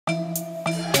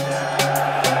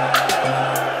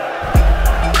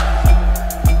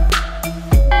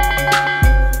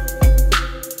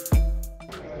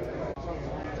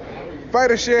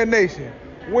Fighter Share Nation,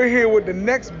 we're here with the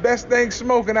next best thing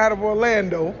smoking out of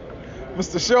Orlando,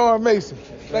 Mr. Sean Mason.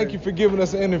 Thank you for giving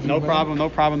us an interview, No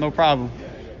problem.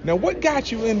 Now, what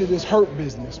got you into this hurt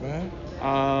business, man?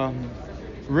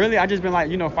 Really, I just been like,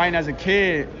 fighting as a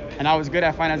kid, and I was good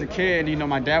at fighting as a kid. And,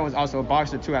 my dad was also a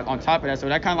boxer too on top of that, so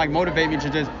that kind of like motivated me to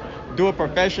just do it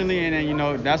professionally, and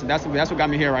then, that's what got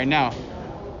me here right now.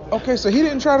 Okay, so he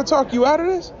didn't try to talk you out of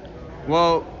this?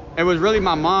 Well, it was really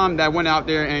my mom that went out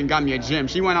there and got me a gym.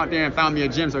 She went out there and found me a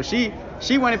gym, so she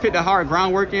went and put the hard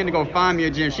groundwork in to go find me a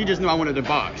gym. She just knew I wanted to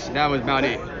box. That was about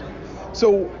it.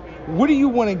 So what do you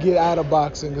want to get out of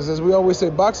boxing? Because as we always say,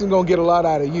 boxing gonna get a lot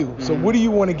out of you. Mm-hmm. So what do you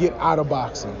want to get out of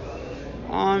boxing?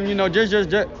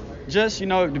 Just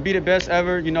to be the best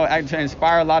ever. To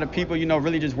inspire a lot of people.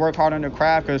 Really just work hard on their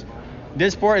craft, because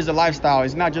this sport is a lifestyle.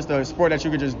 It's not just a sport that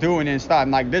you could just do and then stop.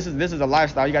 Like this is a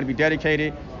lifestyle. You got to be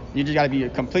dedicated. You just got to be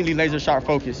completely laser sharp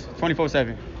focused,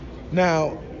 24/7.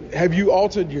 Now, have you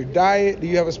altered your diet? Do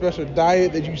you have a special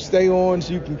diet that you stay on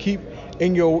so you can keep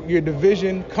in your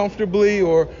division comfortably,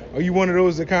 or are you one of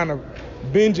those that kind of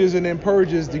binges and then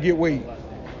purges to get weight?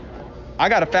 I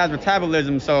got a fast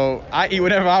metabolism, so I eat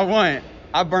whatever I want.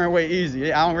 I burn weight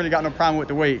easy. I don't really got no problem with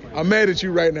the weight. I'm mad at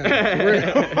you right now. For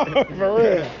real. For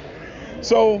real.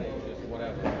 So,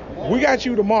 we got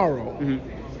you tomorrow. Mm-hmm.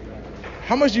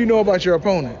 How much do you know about your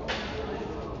opponent?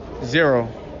 Zero.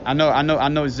 I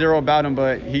know zero about him,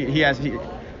 but you got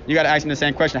to ask him the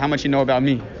same question. How much you know about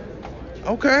me?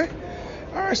 Okay.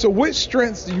 All right. So which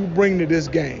strengths do you bring to this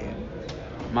game?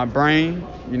 My brain.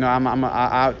 I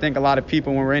outthink a lot of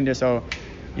people when we're in there. So,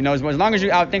 as long as you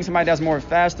outthink somebody that's more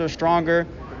faster, stronger,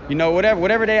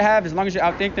 whatever they have, as long as you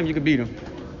outthink them, you can beat them.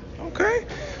 Okay.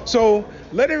 So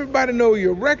let everybody know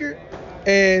your record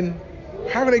and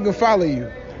how they can follow you.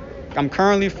 I'm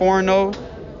currently 4-0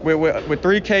 with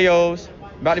 3 KOs,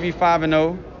 about to be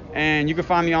 5-0, and you can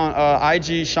find me on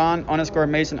IG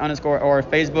Sean_Mason_ or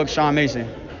Facebook Sean Mason.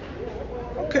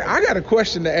 Okay, I got a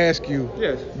question to ask you.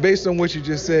 Yes. Based on what you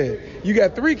just said. You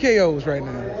got 3 KOs right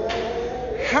now.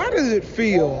 How does it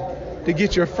feel to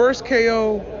get your first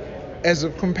KO as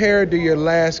compared to your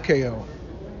last KO?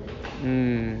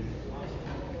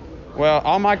 Well,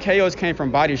 all my KOs came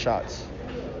from body shots.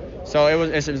 So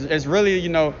it's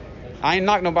really, I ain't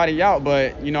knocked nobody out,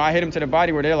 but, I hit them to the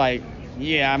body where they're like,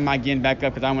 yeah, I'm not getting back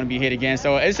up because I want to be hit again.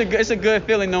 So it's a good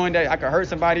feeling knowing that I could hurt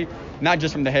somebody, not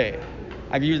just from the head.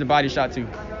 I can use the body shot too.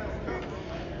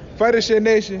 Fighter Share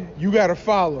Nation, you got to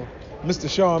follow Mr.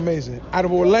 Sean Mason out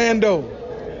of Orlando.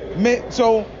 Man,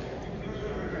 so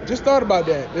just thought about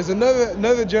that. There's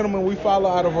another gentleman we follow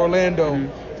out of Orlando,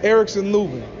 mm-hmm. Erickson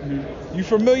Lubin. Mm-hmm. You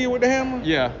familiar with the Hammer?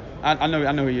 Yeah, I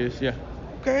know who he is, yeah.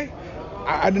 Okay.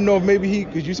 I didn't know if maybe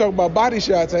because you talk about body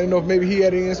shots, I didn't know if maybe he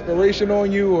had any inspiration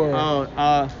on you or.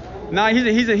 No, he's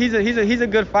a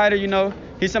good fighter.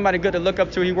 He's somebody good to look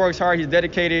up to. He works hard. He's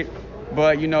dedicated.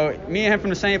 But me and him from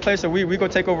the same place, so we go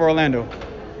take over Orlando.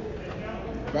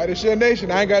 Fighter Share Nation.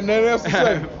 I ain't got nothing else to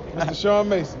say. Mr. Sean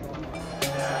Mason.